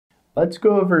Let's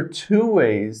go over 2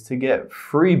 ways to get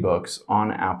free books on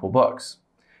Apple Books.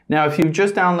 Now, if you've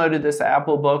just downloaded this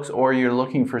Apple Books or you're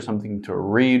looking for something to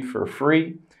read for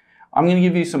free, I'm going to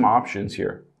give you some options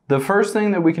here. The first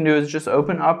thing that we can do is just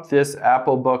open up this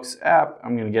Apple Books app.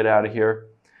 I'm going to get out of here.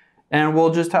 And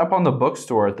we'll just tap on the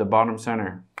bookstore at the bottom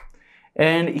center.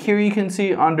 And here you can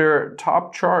see under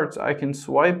top charts, I can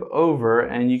swipe over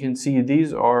and you can see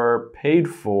these are paid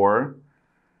for.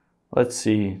 Let's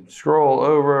see, scroll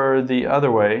over the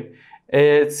other way.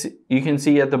 You can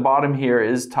see at the bottom here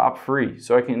is top free.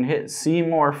 So I can hit see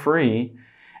more free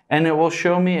and it will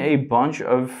show me a bunch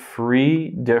of free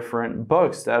different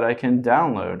books that I can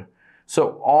download.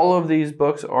 So all of these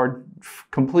books are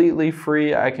completely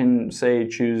free. I can say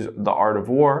choose The Art of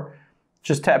War.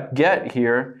 Just tap get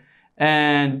here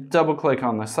and double click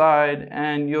on the side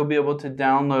and you'll be able to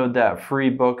download that free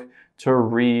book to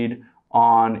read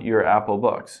on your Apple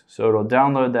Books. So it'll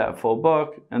download that full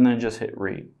book and then just hit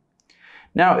read.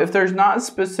 Now, if there's not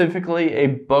specifically a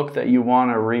book that you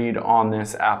want to read on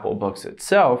this Apple Books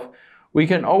itself, we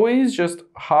can always just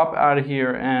hop out of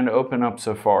here and open up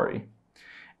Safari.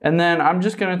 And then I'm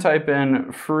just going to type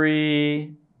in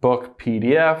free book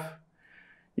PDF.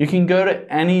 You can go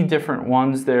to any different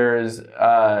ones. There's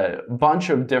a bunch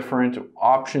of different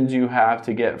options you have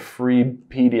to get free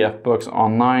PDF books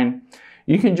online.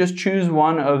 You can just choose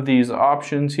one of these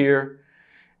options here.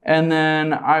 And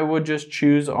then I would just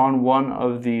choose on one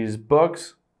of these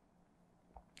books.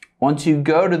 Once you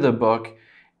go to the book,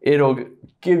 it'll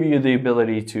give you the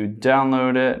ability to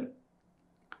download it.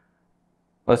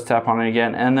 Let's tap on it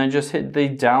again and then just hit the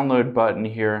download button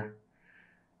here.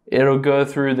 It'll go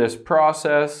through this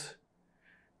process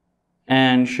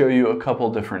and show you a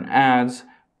couple different ads,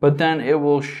 but then it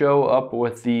will show up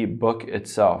with the book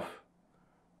itself.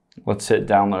 Let's hit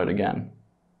download again.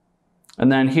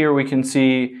 And then here we can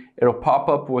see it'll pop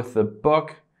up with the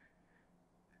book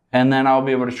and then I'll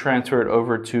be able to transfer it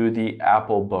over to the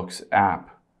Apple Books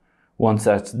app once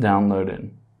that's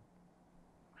downloaded.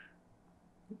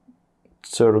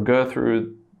 So it'll go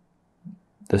through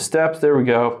the steps. There we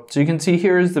go. So you can see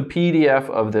here is the PDF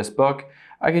of this book.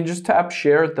 I can just tap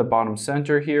share at the bottom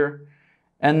center here.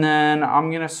 And then I'm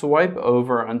going to swipe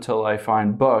over until I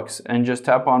find books and just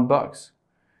tap on books.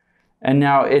 And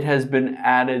now it has been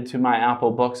added to my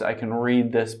Apple Books. I can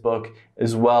read this book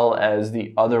as well as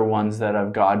the other ones that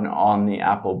I've gotten on the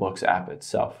Apple Books app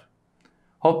itself.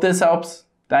 Hope this helps.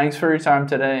 Thanks for your time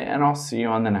today, and I'll see you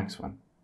on the next one.